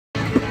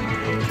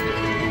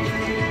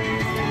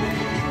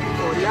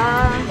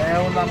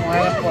la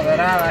mujer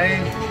empoderada ahí.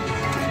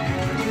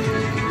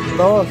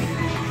 2,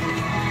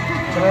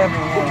 3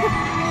 mujeres.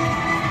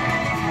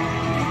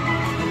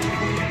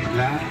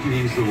 That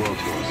means the world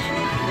to us.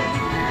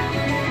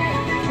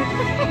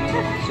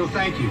 So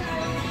thank you.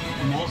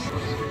 From all of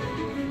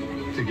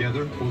us.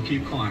 Together, we'll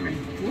keep climbing.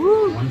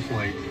 One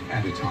flight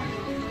at a time.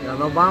 Ya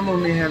nos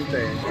vamos, mi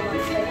gente.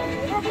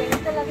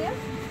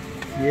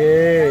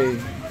 Yay.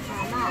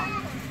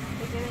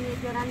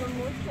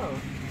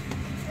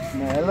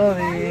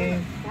 Melody.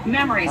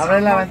 Memories Abre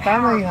are la more ventana,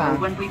 powerful hija.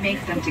 when we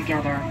make them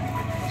together.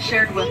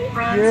 Shared with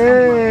friends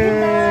and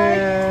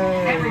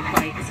Yay. every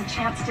flight is a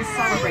chance to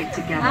celebrate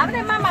together.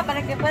 Abre, mamá,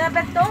 para que puedas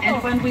ver todo.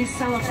 And when we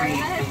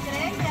celebrate,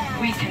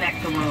 we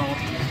connect the world.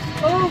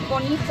 Oh,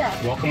 bonita.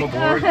 Welcome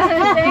aboard.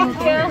 Thank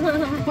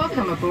you.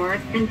 Welcome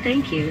aboard, and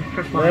thank you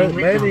for flying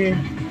with Baby. us.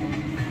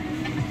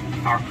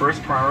 Our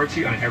first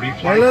priority on every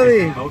flight Melody.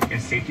 is the health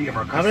and safety of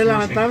our Abre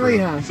la customers and ventana, crew.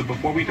 hija. So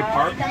before we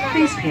depart,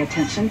 Please pay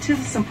attention to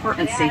this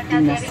important safety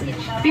message.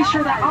 Be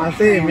sure that all Así,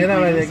 carry-on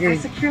mírala de items aquí.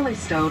 are securely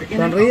stowed in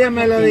Sonríe, an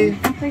Melody.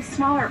 open bin and place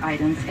smaller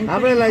items,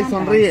 Ábrela y including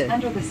sonríe. handbags,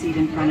 under the seat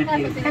in front of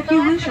you. If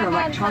you lose your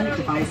electronic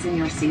device in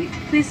your seat,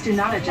 please do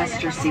not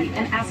adjust your seat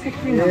and ask a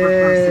crew member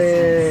for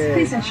assistance.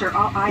 Please ensure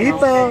all aisles,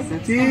 Ito.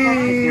 exits, and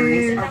bulkhead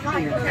areas are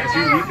clear. as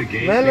you leave the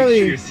gate,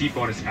 Melody. make sure your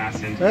seatbelt is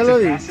fastened.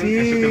 Melody. To fasten,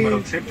 insert the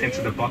metal tip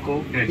into the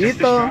buckle and adjust the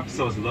Ito. strap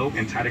so it's low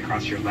and tight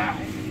across your lap.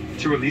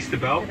 To release the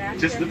belt,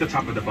 just lift the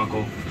top of the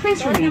buckle.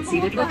 Please remain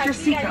seated with your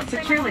seatbelt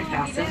securely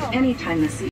fastened anytime the seat